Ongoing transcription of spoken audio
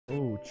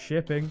Oh,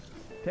 chipping.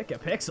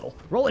 Pickapixel.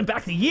 Rolling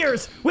back the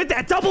years with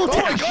that double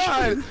tap. Oh my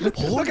god! Look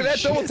at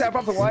that double tap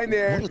off the line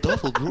there. What a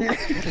double, bro.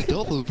 What a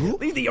double, bro.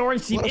 Leave the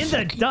orange team in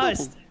the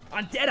dust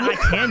on Dead Eye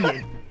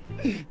Canyon.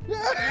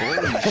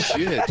 Holy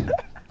shit.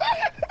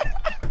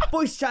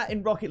 Voice chat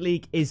in Rocket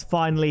League is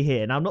finally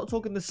here. Now, I'm not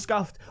talking the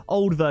scuffed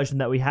old version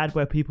that we had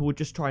where people would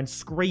just try and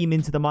scream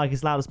into the mic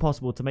as loud as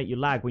possible to make you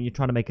lag when you're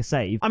trying to make a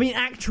save. I mean,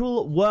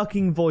 actual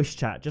working voice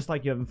chat, just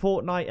like you have in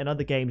Fortnite and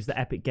other games that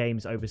Epic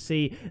Games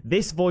oversee.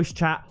 This voice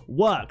chat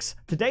works.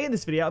 Today in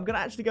this video, I'm going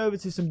to actually go over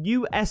to some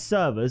US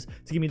servers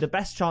to give me the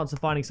best chance of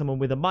finding someone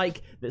with a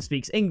mic that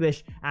speaks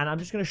English, and I'm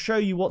just going to show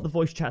you what the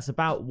voice chat's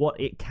about, what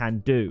it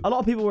can do. A lot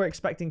of people were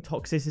expecting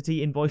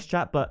toxicity in voice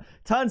chat, but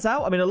turns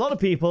out, I mean, a lot of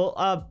people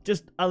are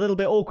just a little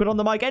bit awkward on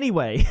the mic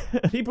anyway.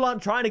 People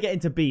aren't trying to get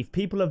into beef.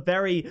 People are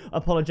very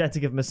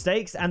apologetic of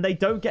mistakes, and they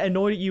don't get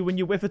annoyed at you when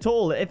you whiff at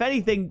all. If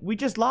anything, we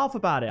just laugh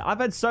about it. I've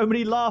had so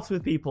many laughs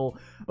with people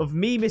of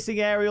me missing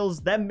aerials,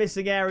 them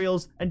missing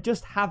aerials, and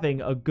just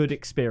having a good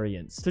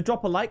experience. So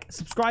drop a like,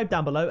 subscribe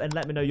down below, and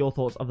let me know your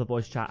thoughts of the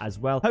voice chat as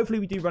well. Hopefully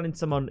we do run into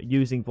someone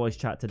using voice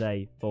chat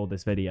today for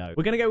this video.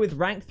 We're going to go with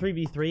ranked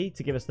 3v3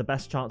 to give us the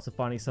best chance of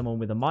finding someone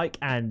with a mic,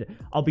 and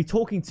I'll be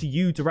talking to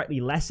you directly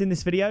less in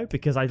this video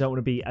because I don't want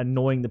to be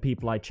annoying the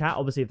people I chat.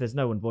 Obviously, if there's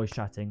no one voice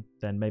chatting,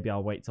 then maybe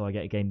I'll wait till I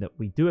get a game that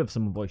we do have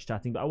someone voice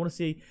chatting, but I want to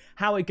see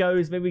how it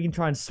goes. Maybe we can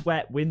try and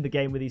sweat, win the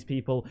game with these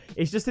people.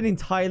 It's just an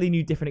entirely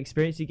new, different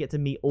experience. You get to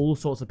meet all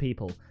sorts of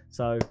people.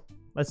 So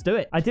let's do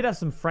it. I did have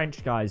some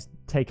French guys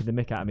taking the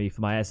mick out of me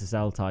for my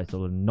SSL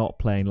title and not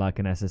playing like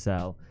an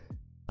SSL.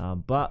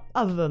 But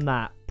other than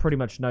that, pretty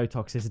much no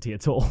toxicity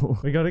at all.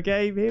 We got a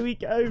game. Here we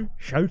go.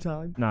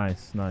 Showtime.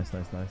 Nice, nice,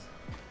 nice, nice.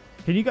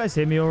 Can you guys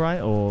hear me all right,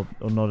 or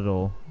not at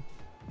all?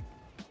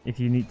 If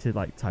you need to,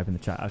 like, type in the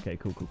chat. Okay,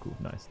 cool, cool, cool.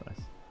 Nice,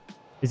 nice.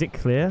 Is it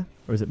clear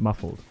or is it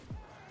muffled?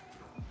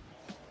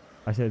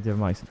 I should have done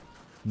mics.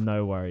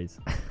 No worries.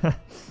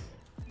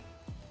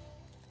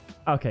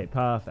 Okay,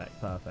 perfect,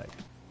 perfect.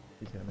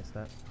 He's going to miss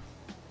that.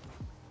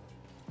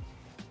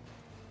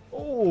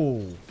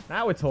 Oh,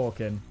 now we're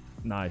talking.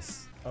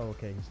 Nice. Oh,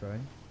 okay, he's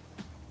throwing.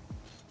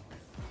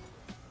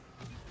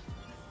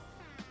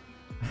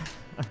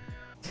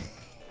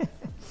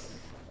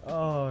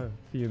 Oh,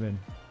 fuming.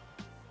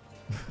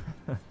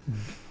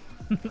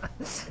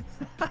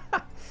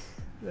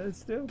 They're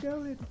still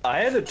going. I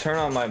had to turn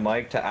on my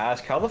mic to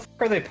ask, how the fuck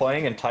are they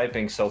playing and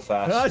typing so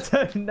fast? I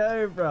don't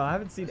know, bro. I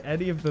haven't seen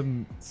any of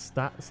them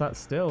sat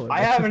still.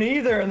 I haven't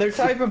either, and they're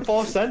typing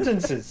full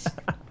sentences.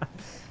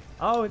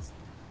 Oh, it's...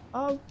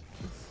 Oh.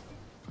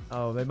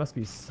 Oh, they must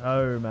be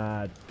so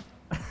mad.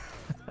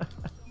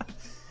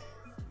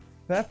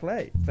 Fair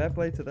play. Fair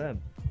play to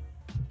them.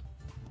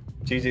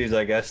 GG's,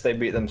 I guess. They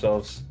beat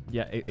themselves.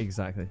 Yeah,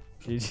 exactly.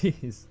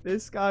 GG's.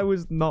 This guy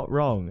was not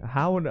wrong.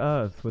 How on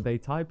earth were they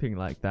typing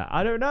like that?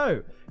 I don't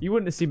know. You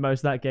wouldn't have seen most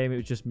of that game. It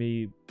was just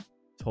me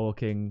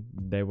talking.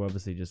 They were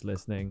obviously just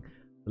listening.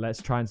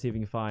 Let's try and see if we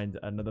can find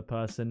another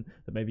person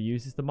that maybe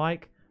uses the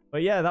mic.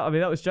 But yeah, I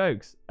mean, that was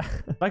jokes.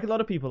 Like a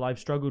lot of people, I've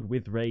struggled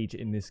with rage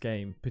in this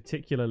game,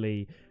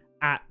 particularly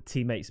at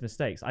teammates'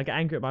 mistakes. I get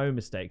angry at my own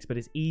mistakes, but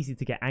it's easy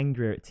to get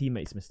angrier at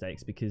teammates'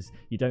 mistakes because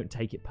you don't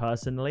take it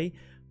personally.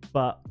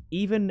 But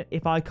even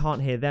if I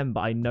can't hear them,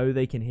 but I know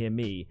they can hear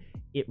me,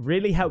 it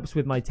really helps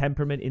with my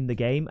temperament in the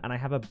game, and I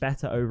have a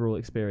better overall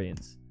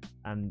experience.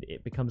 And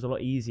it becomes a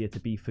lot easier to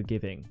be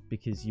forgiving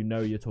because you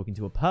know you're talking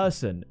to a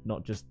person,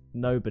 not just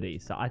nobody.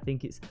 So I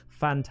think it's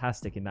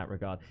fantastic in that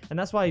regard. And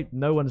that's why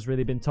no one's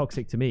really been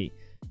toxic to me.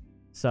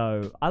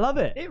 So I love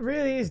it. It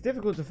really is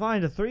difficult to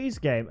find a threes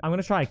game. I'm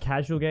going to try a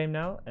casual game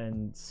now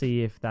and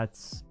see if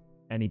that's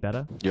any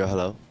better. Yo,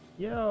 hello.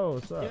 Yo,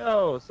 what's up?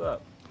 Yo, what's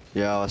up?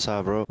 Yeah, what's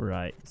up, bro?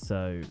 Right,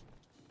 so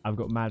I've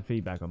got mad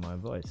feedback on my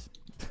voice.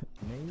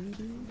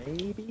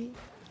 Maybe?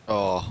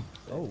 Oh.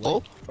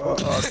 Oh,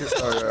 I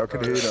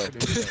can hear you now.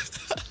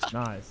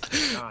 nice.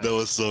 That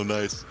was so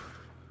nice.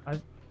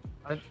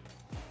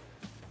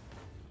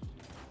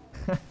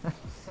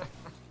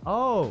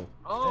 Oh.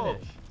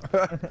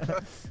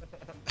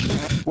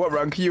 What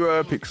rank are you,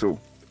 Pixel?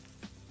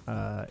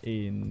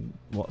 In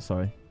what,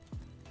 sorry?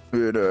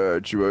 In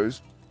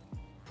duos.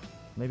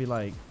 Maybe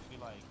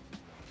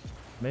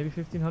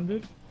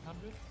 1500?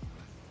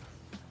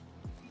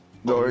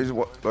 No, is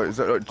what? Like, is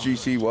that like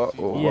GC what?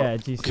 Or Yeah, what?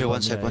 GC. Okay,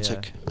 one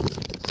sec.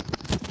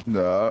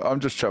 No,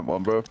 I'm just champ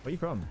one, bro. Where are you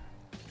from?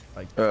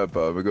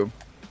 Birmingham.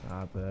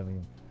 Ah,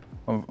 Birmingham.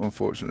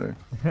 Unfortunately.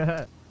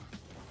 Wow,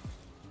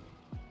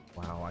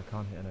 I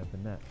can't hit an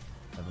open net.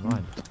 Never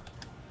mind.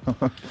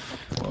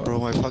 Bro,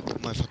 my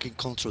fucking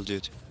control,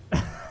 dude.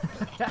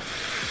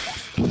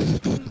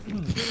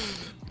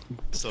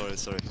 Sorry.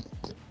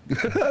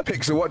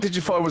 Pixel, what did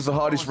you find was the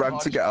hardest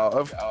rank to get out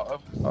of?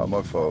 Oh,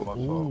 my fault.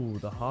 Ooh,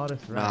 the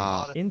hardest rank.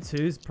 Nah. In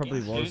twos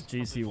probably was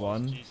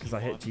GC1 because I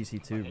hit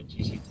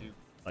GC2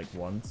 like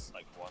once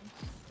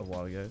a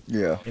while ago.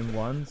 Yeah. In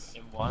ones,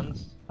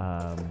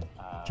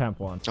 champ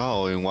one.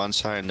 Oh, in one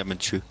side, number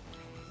two.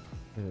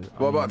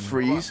 What about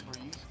threes?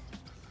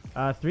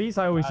 Threes,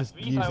 I always just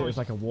use it as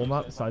like a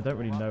warm-up, so I don't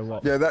really know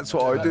what. Yeah, that's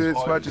what I do.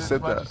 Smash just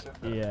said that.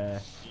 Yeah.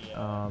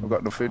 I've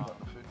got nothing.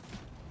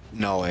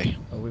 No way.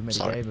 Oh, we made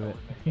Sorry. a game of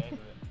it.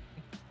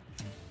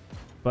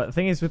 But the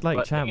thing is with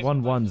like Champ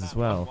 1-1s as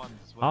well,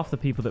 half the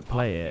people that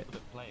play it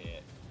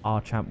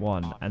are Champ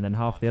 1, and then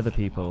half the other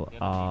people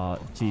are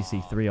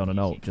GC3 on an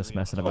ult just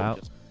messing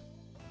about.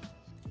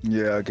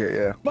 Yeah, I get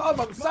yeah. Mom,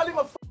 I'm selling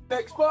my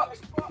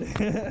Xbox.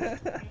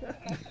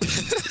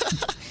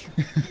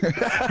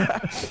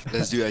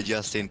 Let's do a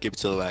Justin, keep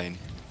to the line.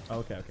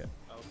 Okay.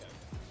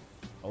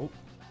 Oh,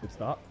 good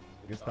start.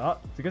 Good start.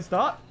 It's a good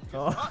start.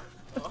 Oh,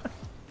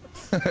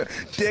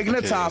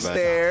 Dignitas Okay,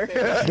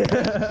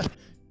 there.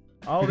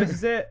 oh this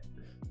is it.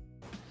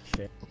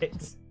 Shit.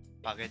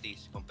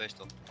 Spaghettis con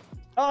pesto.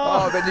 Oh,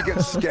 Oh, then you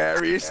get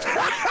scariest.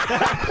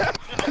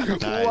 Nice,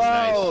 Wow.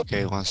 nice.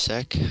 Okay, 1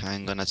 sec.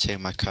 I'm gonna check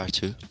my car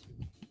too.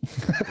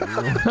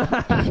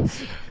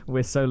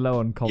 we're so low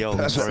on Yo,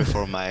 confidence.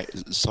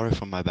 sorry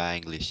for my bad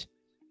English.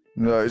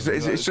 No, it's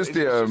just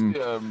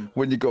the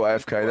when you go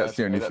AFK, that's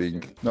the only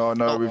thing. No,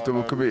 we've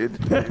double committed.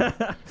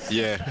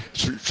 Yeah,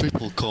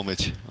 triple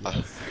commit.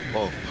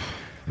 Oh,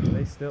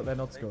 They're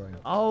not scoring.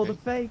 Oh, the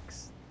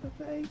fakes. The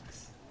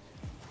fakes.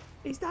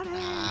 He's done it.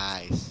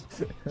 nice.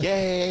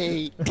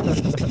 Yay!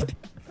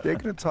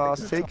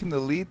 Dignitas taking the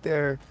lead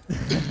there.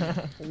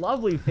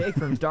 Lovely fake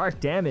from Dark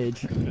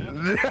Damage.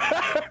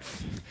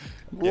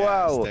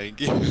 Wow. Yes,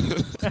 thank you.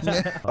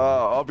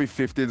 Oh, I'll be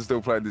 15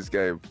 still playing this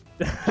game.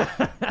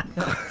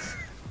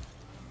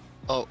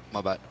 Oh,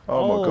 my bad.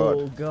 Oh my god.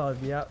 Oh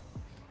god, yep.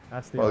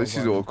 That's the Oh, old this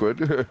is one.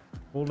 awkward.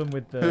 Fool them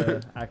with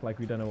the act like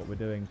we don't know what we're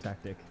doing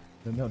tactic.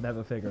 Then they'll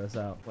never figure us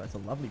out. Well, it's a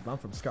lovely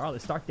bump from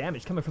Scarlet. Dark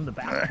Damage coming from the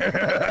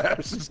back.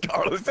 This is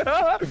Carlos.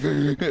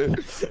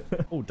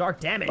 Oh,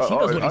 Dark Damage. He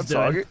knows what he's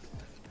doing.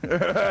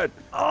 target.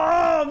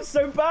 Oh, I'm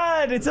so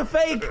bad. It's a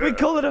fake. We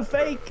call it a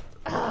fake.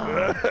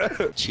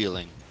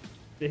 Chilling.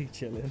 Big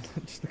chillin'.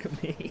 Just look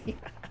at me.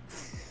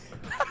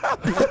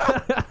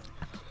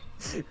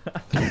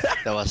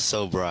 That was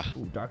so bruh.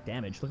 Ooh, Dark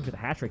Damage. Looking for the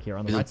hat trick here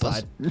on the Middle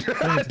right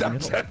pass.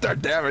 side.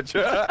 Dark damage.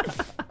 Up.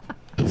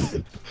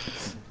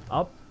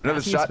 Another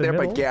passes shot for there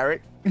by middle.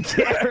 Garrett.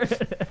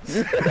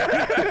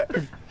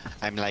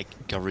 I'm like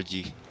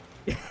Garage.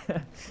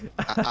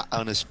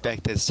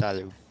 Unexpected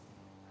shadow.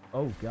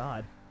 Oh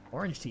god.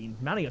 Orange team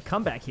mounting a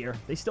comeback here.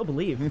 They still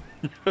believe. You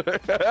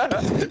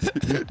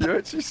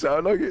actually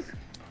sound like it.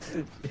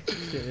 It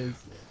is.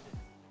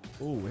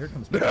 Ooh, here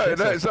comes. No,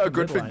 it's not a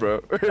good thing, bro.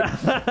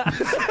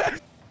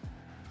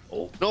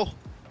 Oh no.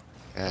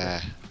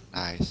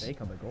 Nice.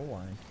 Fake on the goal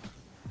line.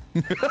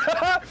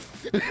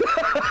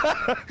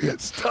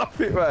 Stop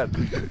it,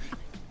 man.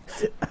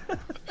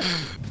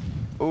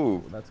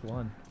 Oh, That's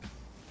one.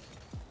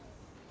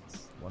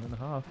 It's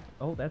 1.5.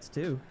 Oh, that's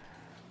 2.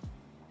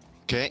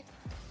 Okay.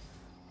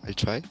 I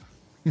tried.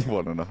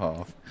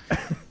 1.5.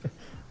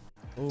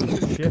 Oh,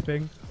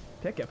 shipping.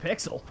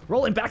 Pickapixel.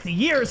 Rolling back the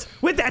years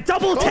with that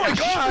double Oh my tap.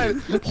 god!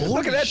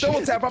 Look at that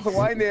double tap off the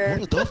line there.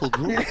 What a double,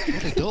 bro.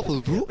 What a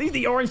double, bro. Leave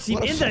the orange team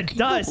What a in the fucking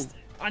dust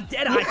on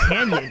Dead Eye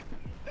Canyon.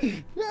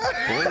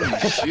 Holy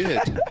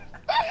shit.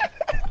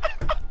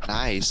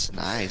 Nice.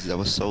 That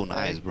was so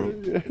nice, bro.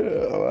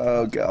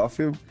 Oh, get off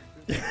him.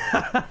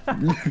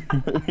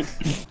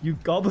 You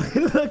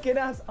goblin looking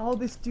ass. Oh,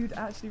 this dude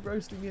actually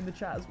roasting me in the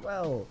chat as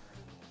well.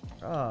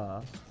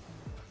 Ah.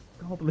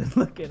 Goblin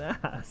looking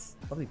ass.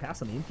 Lovely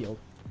pass on the infield.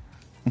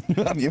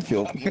 On the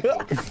infield.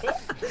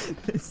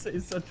 It's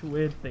such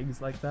weird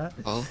things like that.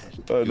 Oh,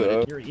 Oh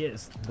no. Here he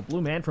is, the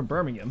blue man from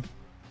Birmingham.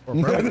 Or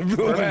The Birmingham.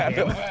 blue man.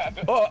 Birmingham.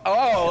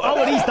 Oh,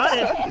 And he's done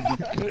it.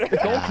 The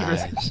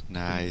goalkeeper's.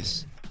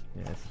 nice.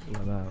 Yes,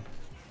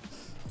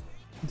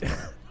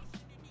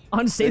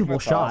 unsavable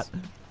shot.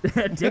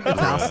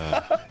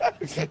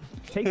 Dignitas.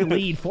 Take the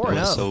lead 4-0.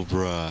 That was so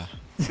bruh.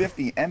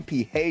 50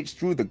 MPH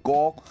through the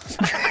goal.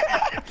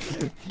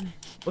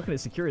 Looking to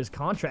secure his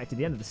contract at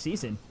the end of the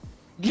season.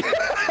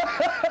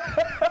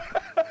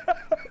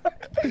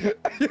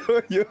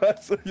 You're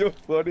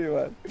funny,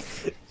 man.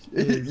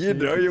 You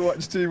know you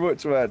watch too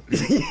much, man.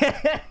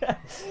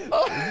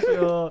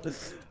 Sure.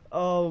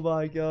 Oh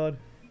my god.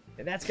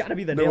 And that's got to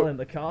be the nail in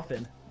the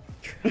coffin.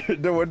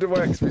 No wonder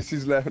my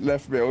ex-missus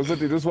left me. I was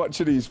just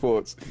watching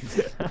esports.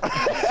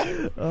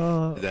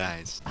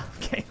 Nice. I'm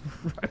getting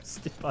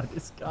roasted by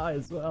this guy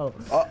as well.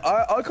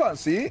 I can't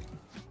see it.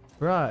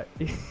 Right.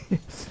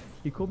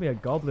 He called me a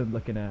goblin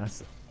looking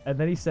ass. And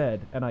then he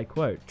said, and I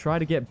quote, try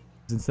to get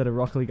instead of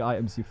Rocket League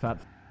items, you fat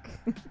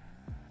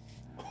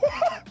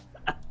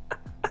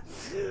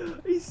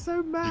He's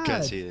so mad. You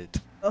can't see it.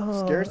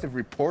 Scarce have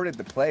reported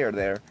the player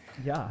there.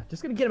 Yeah,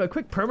 just gonna get him a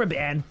quick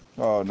permaban.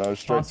 Oh no,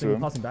 straight to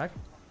him. Passing back.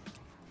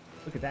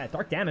 Look at that.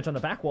 Dark damage on the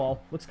back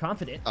wall. Looks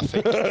confident. I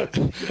fake it.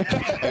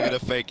 I'm gonna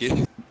fake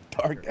it.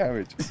 Dark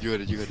damage. You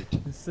got it.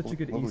 It's such a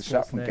good Lovely esports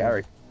shot from name.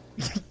 Gary.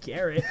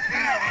 Garrett.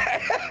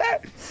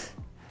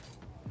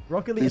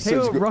 Rocket League. He's Tell you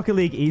such what good- Rocket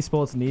League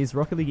esports needs.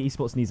 Rocket League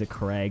esports needs a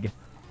Craig.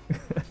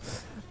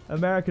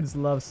 Americans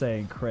love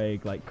saying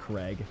Craig like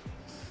Craig.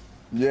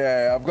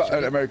 Yeah, I've got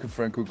an American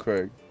friend called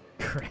Craig.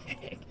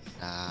 Craig.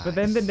 Nice. But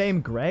then the name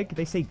Greg,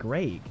 they say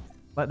Greg.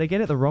 Like, they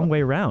get it the wrong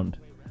way around.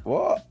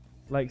 What?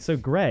 Like, so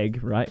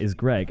Greg, right, is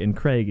Greg, and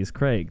Craig is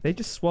Craig. They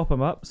just swap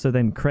them up, so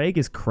then Craig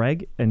is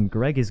Craig, and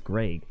Greg is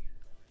Greg.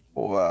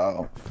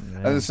 Wow.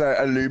 And it's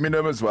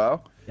aluminum as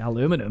well.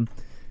 Aluminum.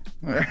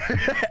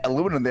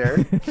 Aluminum there.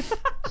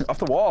 Off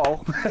the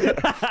wall.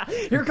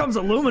 Here comes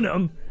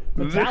aluminum.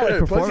 Metallic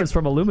performance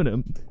from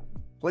aluminum.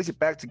 Place it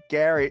back to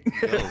Gary.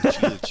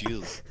 Yo,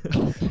 chill.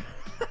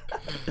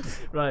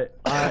 Right.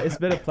 It's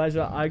been a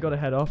pleasure. I got to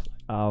head off.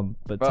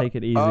 But take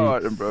it easy. All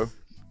right then, bro.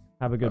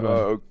 Have a good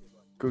one.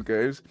 Good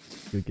games.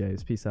 Good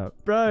games. Peace out.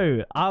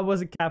 Bro, I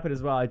wasn't capping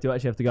as well. I do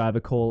actually have to go. I have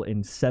a call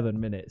in 7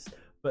 minutes.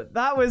 But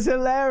that was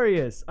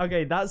hilarious.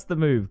 Okay, that's the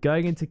move.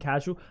 Going into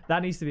casual.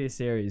 That needs to be a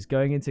series.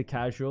 Going into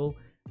casual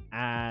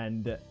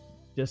and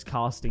just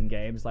casting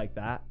games like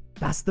that.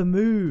 That's the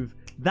move.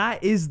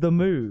 That is the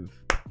move.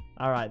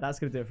 All right, that's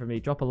going to do it for me.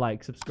 Drop a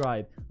like,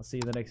 subscribe. I'll see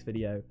you in the next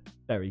video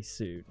very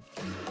soon.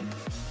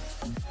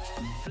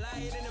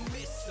 Flying in a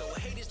missile,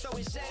 haters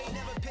throwing shade,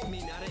 never pick me,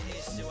 not an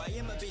issue. I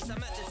am a beast,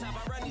 I'm at the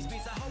top, I run these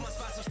beats, I hold my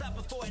spot, so stop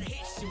before it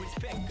hits you. It's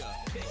pick a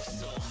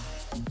pixel.